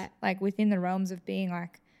 And like within the realms of being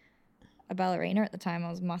like a ballerina at the time, I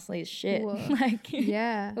was muscly as shit. Like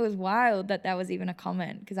it was wild that was even a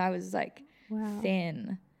comment because I was like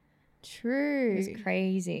thin. True. It was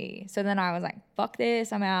crazy. So then I was like, fuck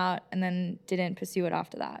this, I'm out, and then didn't pursue it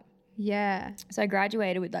after that. Yeah. So I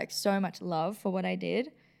graduated with like so much love for what I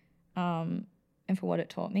did. And for what it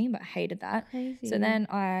taught me, but hated that. Crazy. So then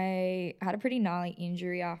I had a pretty gnarly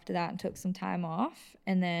injury after that and took some time off,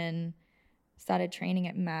 and then started training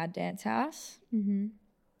at Mad Dance House and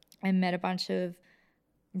met a bunch of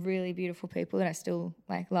really beautiful people that I still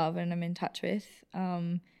like love and I'm in touch with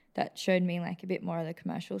that showed me like a bit more of the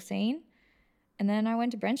commercial scene. And then I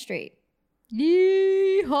went to Brent Street.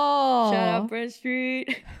 Yeehaw! Shout out Brent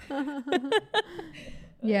Street.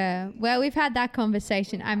 Yeah. Well, we've had that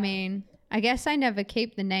conversation. I mean, I guess I never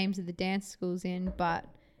keep the names of the dance schools in, but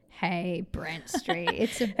hey, Brent Street.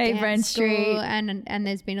 It's a dance Brent school, Street. And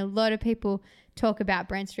there's been a lot of people talk about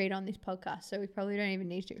Brent Street on this podcast, so we probably don't even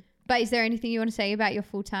need to. But is there anything you want to say about your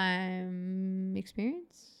full-time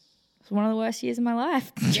experience? It's one of the worst years of my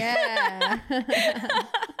life. Yeah.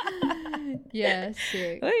 Yeah,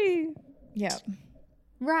 sick. Yeah.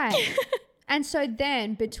 Right. And so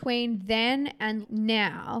then, between then and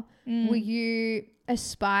now, were you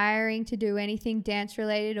aspiring to do anything dance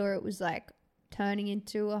related, or it was like turning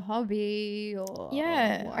into a hobby, or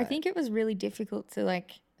I think it was really difficult to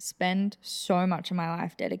like spend so much of my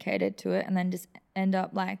life dedicated to it and then just end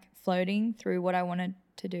up like floating through what I wanted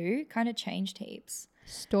to do. Kind of changed heaps.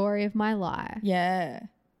 Story of my life. Yeah.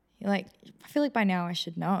 Like I feel like by now I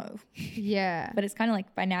should know. Yeah. But it's kind of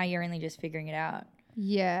like by now you're only just figuring it out.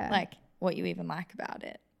 Yeah. Like what you even like about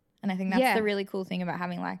it. And I think that's the really cool thing about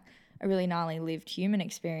having like a really gnarly lived human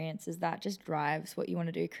experience is that just drives what you want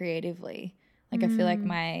to do creatively. Like I feel like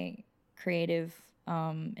my creative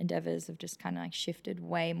endeavors have just kind of like shifted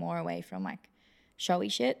way more away from like showy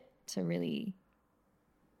shit to really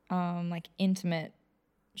like intimate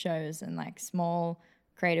shows and like small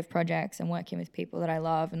creative projects and working with people that I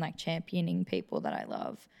love and like championing people that I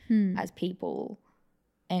love as people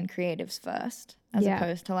and creatives first, as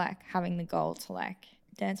opposed to like having the goal to like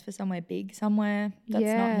dance for somewhere big somewhere that's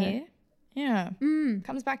not here. Yeah.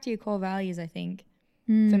 Comes back to your core values, I think,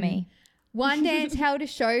 for me. One Dance held a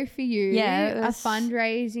show for you. Yeah, a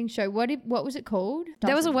fundraising show. What was it called?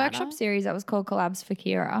 There was a Doesn't workshop matter. series that was called Collabs for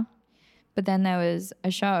Kira, but then there was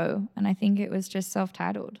a show and I think it was just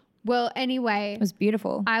self-titled. Well, anyway, It was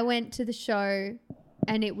beautiful. I went to the show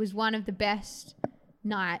and it was one of the best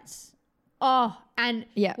nights. Oh, and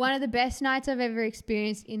one of the best nights I've ever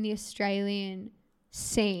experienced in the Australian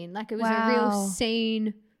scene. Like it was a real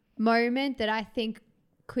scene moment that I think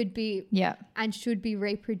could be and should be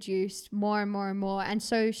reproduced more and more and more. And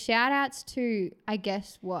so shout outs to, I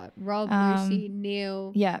guess, Rob, Lucy,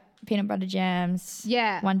 Neil. Yeah, Peanut Butter Jams.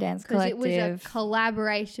 Yeah. One Dance Collective. Because it was a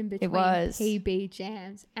collaboration between was. PB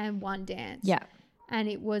Jams and One Dance. Yeah. And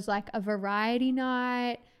it was like a variety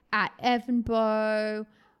night at Evanbow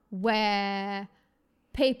where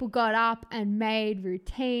people got up and made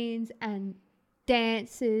routines and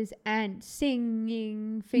dances and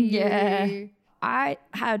singing for you. I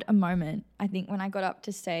had a moment, I think, when I got up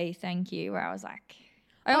to say thank you where I was like...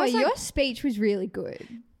 your speech was really good.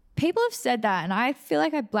 People have said that and I feel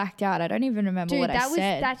like I blacked out. I don't even remember what I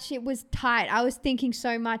said. That shit was tight. I was thinking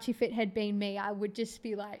so much if it had been me, I would just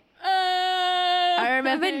be like... I I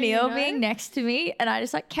remember You Neil know? being next to me and I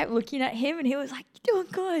just like kept looking at him and he was like, "You're doing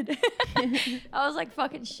good." I was like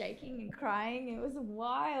fucking shaking and crying. It was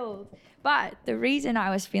wild. But the reason I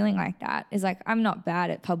was feeling like that is like I'm not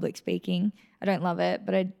bad at public speaking. I don't love it,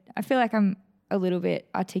 but I feel like I'm a little bit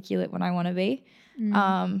articulate when I want to be.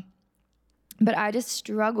 But I just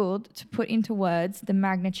struggled to put into words the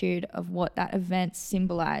magnitude of what that event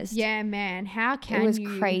symbolized. Yeah, man. How can It was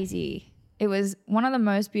you? crazy. It was one of the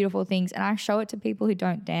most beautiful things. And I show it to people who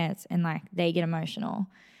don't dance and like they get emotional.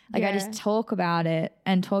 Like I just talk about it,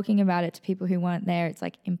 and talking about it to people who weren't there, it's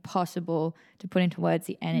like impossible to put into words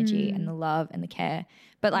the energy and the love and the care.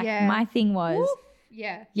 But like my thing was, Woo.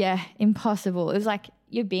 impossible. It was like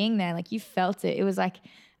you're being there, like you felt it. It was like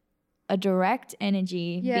a direct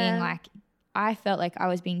energy being like, I felt like I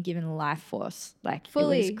was being given life force. Like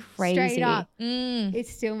Fully, it was crazy. straight up. It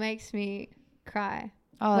still makes me cry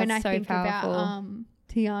Oh, when that's I so think powerful. about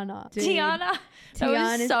Tiana. Dude. Tiana, that was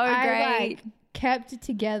Tiana's- so I, great. like, kept it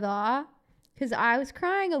together because I was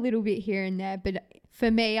crying a little bit here and there, but for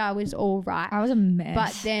me, I was all right. I was a mess.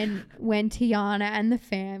 But then when Tiana and the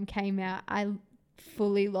fam came out, I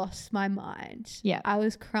fully lost my mind. Yeah. I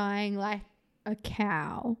was crying like a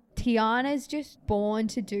cow. Tiana's just born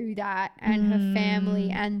to do that, and her family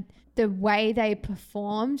and the way they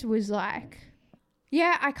performed was like,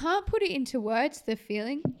 yeah, I can't put it into words, the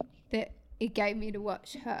feeling that it gave me to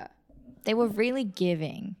watch her. They were really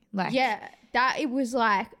giving. Like Yeah, that it was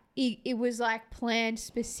like planned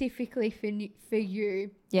specifically for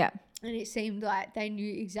you, yeah. and it seemed like they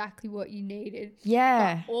knew exactly what you needed.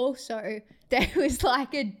 Yeah. But also, there was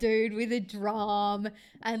like a dude with a drum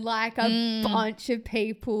and like a bunch of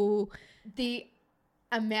people. The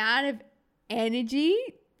amount of energy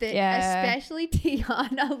that, especially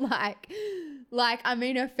Tiana, like I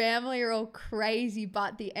mean, her family are all crazy,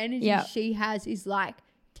 but the energy she has is like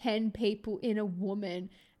 10 people in a woman.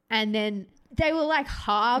 And then they were like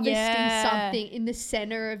harvesting something in the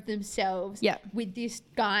center of themselves with this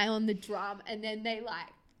guy on the drum. And then they like,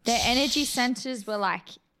 Their energy centers were like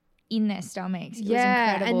in their stomachs. It was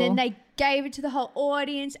yeah, incredible. and then they gave it to the whole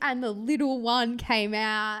audience, and the little one came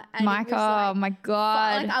out. And Micah, it was like, my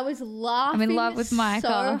God. like I was laughing. I'm in love with Micah.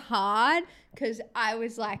 So hard because I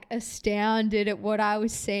was like astounded at what I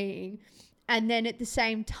was seeing, and then at the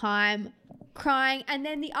same time crying. And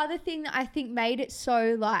then the other thing that I think made it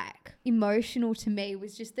so like emotional to me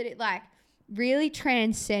was just that it like really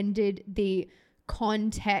transcended the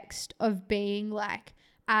context of being like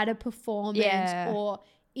at a performance or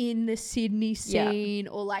in the Sydney scene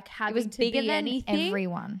or like having it was to bigger be than anything.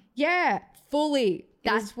 everyone. Yeah, fully.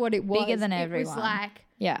 That's what it was. bigger than It everyone. was like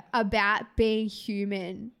Yeah. about being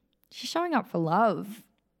human. She's showing up for love.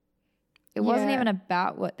 It wasn't Yeah. even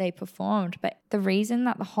about what they performed, but the reason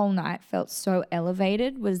that the whole night felt so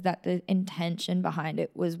elevated was that the intention behind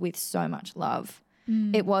it was with so much love.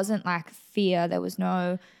 It wasn't like fear. There was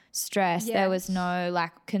no stress. There was no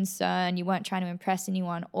like concern. You weren't trying to impress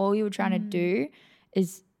anyone. All you were trying to do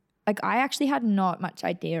is like, I actually had not much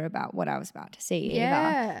idea about what I was about to see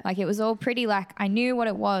either. Like it was all pretty like I knew what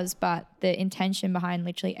it was, but the intention behind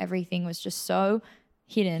literally everything was just so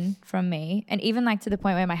hidden from me. And even like to the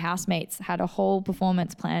point where my housemates had a whole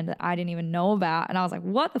performance plan that I didn't even know about. And I was like,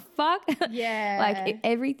 what the fuck? Yeah. Like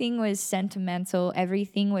everything was sentimental.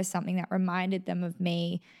 Everything was something that reminded them of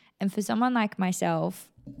me. And for someone like myself,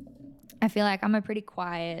 I feel like I'm a pretty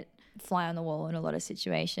quiet fly on the wall in a lot of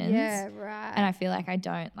situations. Yeah, right. And I feel like I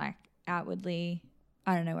don't like outwardly,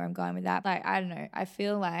 I don't know where I'm going with that. Like, I don't know. I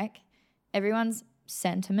feel like everyone's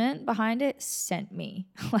sentiment behind it sent me.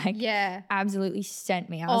 Like, absolutely sent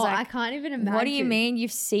me. I was like, I can't even imagine. what do you mean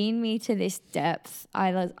you've seen me to this depth?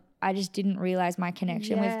 I just didn't realize my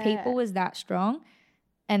connection with people was that strong.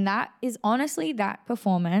 And that is honestly, that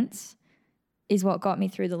performance is what got me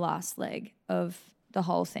through the last leg of the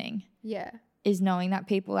whole thing. Yeah. Is knowing that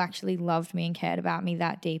people actually loved me and cared about me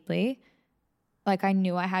that deeply. Like I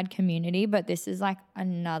knew I had community, but this is like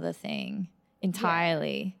another thing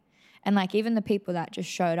entirely. And like even the people that just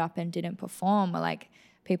showed up and didn't perform were like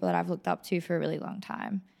people that I've looked up to for a really long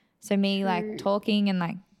time. So me like talking and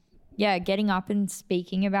like, getting up and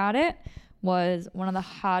speaking about it was one of the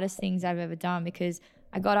hardest things I've ever done because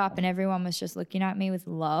I got up and everyone was just looking at me with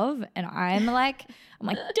love and I'm like,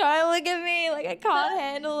 don't look at me. Like I can't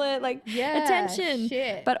handle it. Like attention.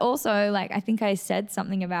 Shit. But also like, I think I said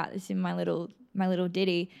something about this in my little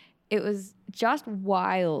ditty. It was just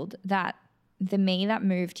wild that the me that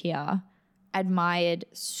moved here admired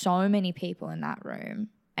so many people in that room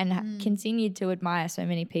and continued to admire so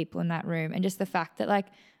many people in that room. And just the fact that like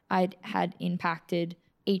I had impacted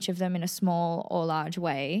each of them in a small or large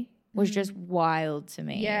way was just wild to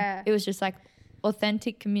me. Yeah. It was just like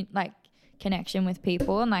authentic like connection with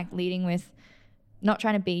people and like leading with not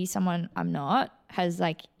trying to be someone I'm not has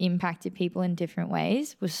like impacted people in different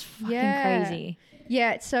ways was fucking crazy.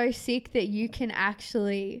 Yeah, it's so sick that you can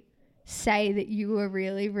actually say that you were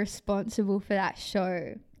really responsible for that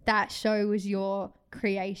show. That show was your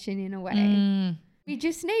creation in a way. We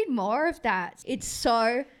just need more of that. It's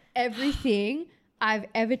so everything I've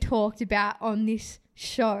ever talked about on this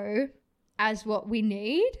show as what we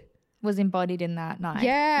need was embodied in that night.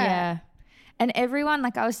 Yeah. And everyone,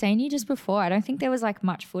 like I was saying to you just before, I don't think there was like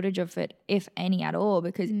much footage of it, if any at all,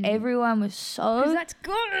 because everyone was so that's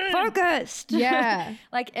good. focused. Yeah.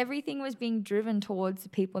 Like everything was being driven towards the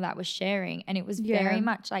people that was sharing. And it was very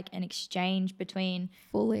much like an exchange between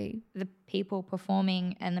fully the people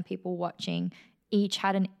performing and the people watching. Each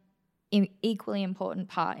had an equally important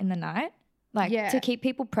part in the night. Like to keep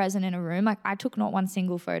people present in a room. Like I took not one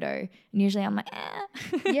single photo, and usually I'm like,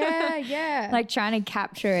 yeah. like trying to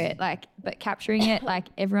capture it, like, but capturing it, like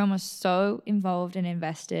everyone was so involved and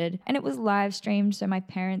invested, and it was live streamed, so my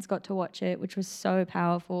parents got to watch it, which was so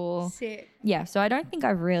powerful. Sick. Yeah, so I don't think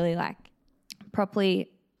I've really like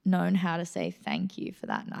properly known how to say thank you for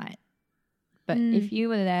that night. But if you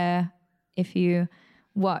were there, if you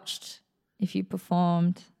watched, if you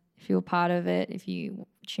performed, if you were part of it, if you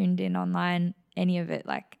tuned in online, any of it,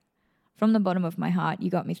 like from the bottom of my heart, you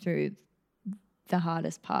got me through the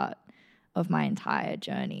hardest part of my entire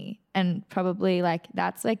journey. And probably like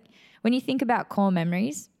that's like when you think about core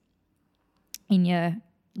memories in your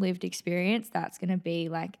lived experience, that's going to be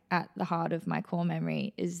like at the heart of my core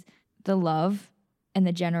memory is the love and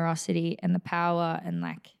the generosity and the power and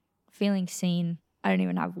like feeling seen. I don't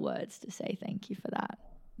even have words to say thank you for that.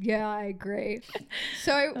 Yeah, I agree.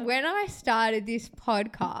 So when I started this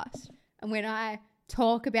podcast and when I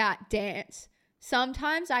talk about dance,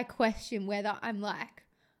 sometimes I question whether I'm like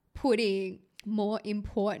putting more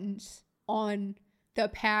importance on the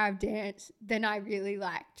power of dance than I really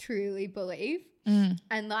like truly believe. And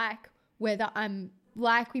like whether I'm,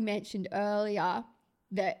 like we mentioned earlier,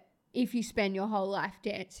 that if you spend your whole life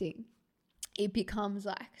dancing, it becomes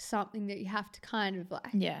like something that you have to kind of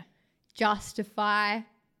like justify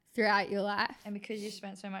throughout your life. And because you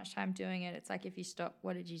spent so much time doing it, it's like if you stop,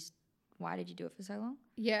 why did you do it for so long?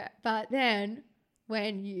 Yeah, but then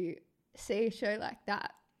when you see a show like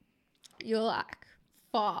that, you're like,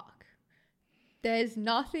 fuck. There's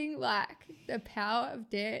nothing like the power of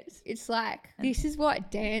dance. It's like, this is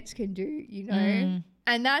what dance can do, you know?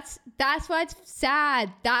 And that's why it's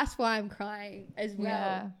sad. That's why I'm crying as well.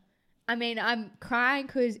 Yeah. I mean, I'm crying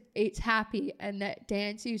because it's happy and that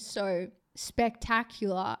dance is so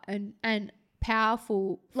spectacular and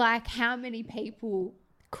powerful. Like how many people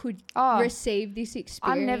could receive this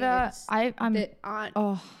experience that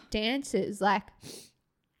aren't dancers? Like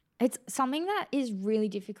it's something that is really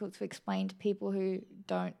difficult to explain to people who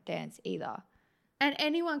don't dance either. And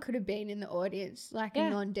anyone could have been in the audience, like a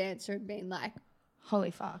non-dancer, and been like,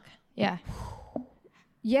 holy fuck. Yeah.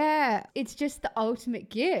 Yeah, it's just the ultimate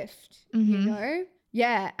gift, you know?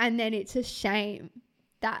 Yeah, and then it's a shame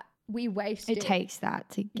that we wasted. It takes that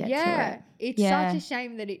to get to it. Yeah, it's such a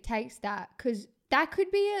shame that it takes that, because that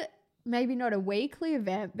could be maybe not a weekly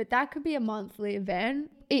event, but that could be a monthly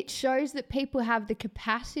event. It shows that people have the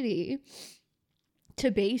capacity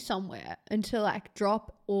to be somewhere and to like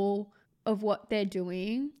drop all of what they're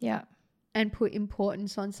doing and put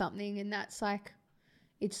importance on something. And that's like,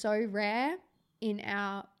 it's so rare in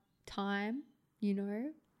our time, you know?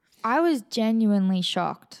 I was genuinely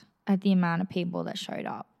shocked at the amount of people that showed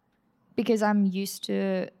up because I'm used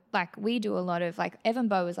to, like, we do a lot of, like, Evan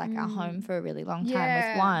Bow was like our home for a really long time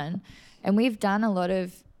with One, and we've done a lot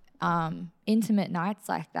of intimate nights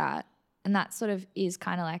like that, and that sort of is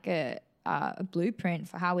kind of like a blueprint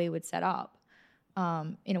for how we would set up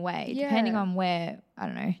in a way, depending on where, I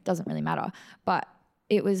don't know, it doesn't really matter, but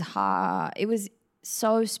it was hard. It was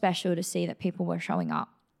so special to see that people were showing up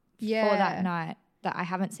for that night that I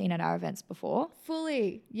haven't seen at our events before.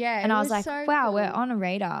 Fully, yeah. And I was like, so wow, cool. we're on a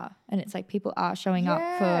radar. And it's like people are showing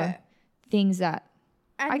up for things that.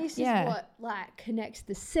 And this is what like connects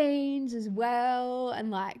the scenes as well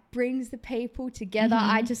and like brings the people together.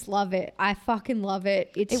 I just love it. I fucking love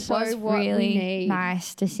it. It was what really we need.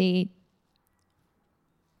 Nice to see.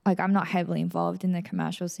 Like, I'm not heavily involved in the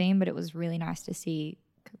commercial scene, but it was really nice to see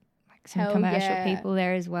some commercial people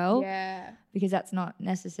there as well, because that's not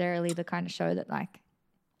necessarily the kind of show that like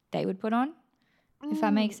they would put on, if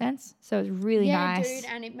that makes sense. So it was really nice. Yeah, dude,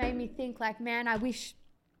 and it made me think like, man, I wish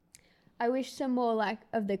some more like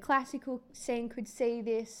of the classical scene could see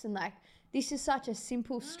this, and like this is such a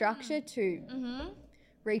simple structure to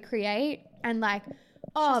recreate, and like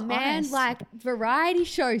Oh just man, honest. like variety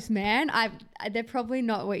shows, man. They're probably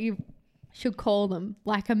not what you should call them,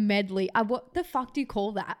 like a medley. What the fuck do you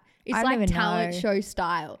call that? It's I don't like even talent know. show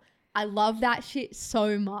style. I love that shit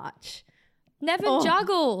so much. Nevin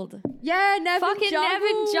juggled. Yeah, Nevin Fucking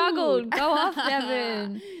Nevin juggled. Go off,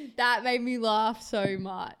 Nevin. That made me laugh so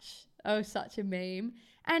much. That was such a meme.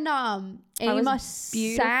 And That Ema was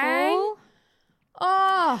beautiful. sang.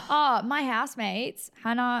 Oh, Oh, my housemates,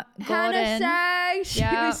 Hannah Gordon. Hannah sang. She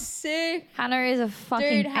Yeah. was sick. Hannah is a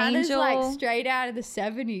fucking Dude, Hannah's angel. like straight out of the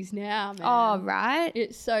 70s now, man. Oh, right.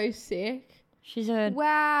 It's so sick. She's a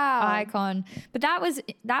Wow. icon. But that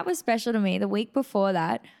was special to me. The week before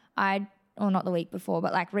that, not the week before,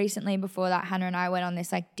 but like recently before that, Hannah and I went on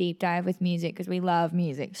this like deep dive with music because we love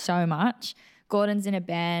music so much. Gordon's in a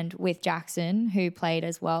band with Jackson who played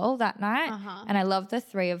as well that night. And I love the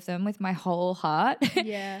three of them with my whole heart.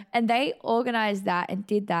 Yeah. And they organized that and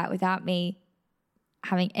did that without me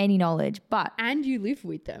having any knowledge. But And you live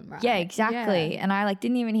with them, right? yeah, exactly. Yeah. And I like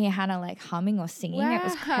didn't even hear Hannah like humming or singing. It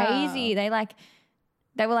was Wow. crazy. They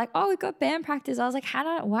were like, oh, we've got band practice. I was like,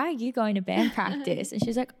 Hannah, why are you going to band practice? And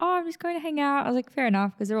she's like, oh, I'm just going to hang out. I was like, fair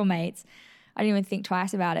enough, because they're all mates. I didn't even think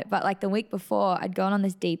twice about it. But like the week before, I'd gone on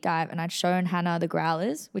this deep dive and I'd shown Hannah the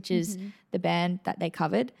Growlers, which is the band that they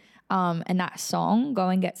covered. And that song,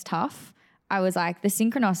 Going Gets Tough, I was like, the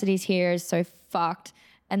synchronicities here is so fucked.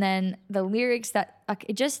 And then the lyrics that, like,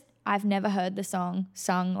 I've never heard the song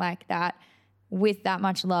sung like that with that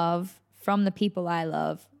much love from the people I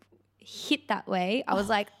love hit that way. I was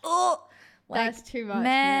like, oh, like, That's too much,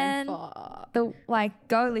 man. Fuck.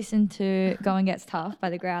 Go listen to Going Gets Tough by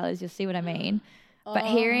the Growlers. You'll see what I mean. But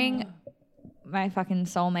hearing my fucking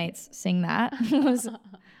soulmates sing that was,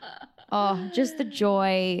 just the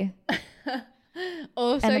joy.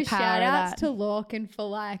 Also, And the power shout of outs that. to Lorcan for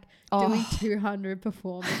like doing 200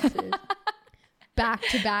 performances. Back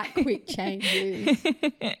to back quick changes.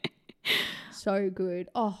 So good.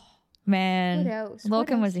 Oh, Man, What else? What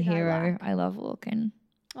Lorcan was else a did I hero. like? I love Lorcan.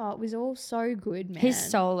 it was all so good, man. His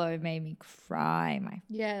solo made me cry my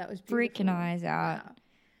Yeah, that was beautiful. freaking eyes out. Wow.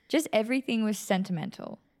 Just everything was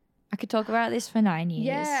sentimental. I could talk about this for 9 years.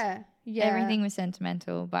 Yeah. Yeah. Everything was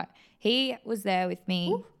sentimental, but he was there with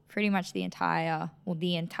me pretty much the entire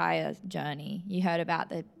journey. You heard about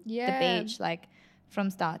the beach, like from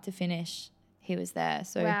start to finish, he was there.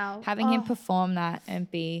 So Wow. having him perform that and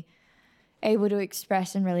be able to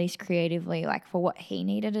express and release creatively, like for what he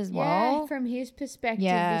needed as Yeah, well. from his perspective,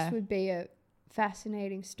 Yeah. this would be a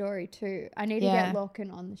fascinating story too. I need to Yeah. get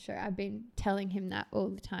Lorcan on the show. I've been telling him that all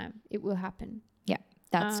the time. It will happen. Yeah,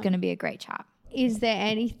 that's going to be a great chat. Is there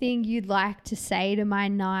anything you'd like to say to my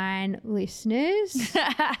 9 listeners?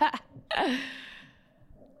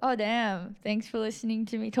 Oh, damn. Thanks for listening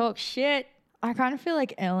to me talk shit. I kind of feel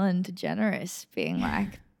like Ellen DeGeneres being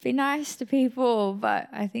like, be nice to people, but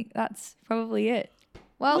I think that's probably it.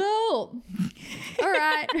 Well, Well, all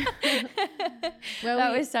right. Well,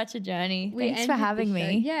 that was such a journey. we Thanks for ended the having show.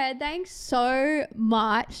 me. Yeah, thanks so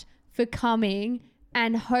much for coming,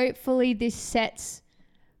 and hopefully this sets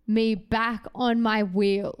me back on my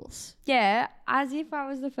wheels. Yeah, as if I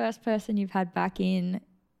was the first person you've had back in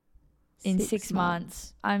 6 6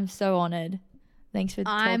 months. I'm so honored. Thanks for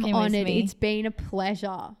I'm talking with honored. me. It's been a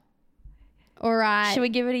pleasure. All right. Should we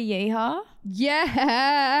give it a yeehaw?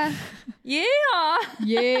 Yeah. Yeehaw!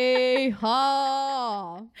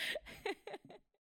 Yeehaw.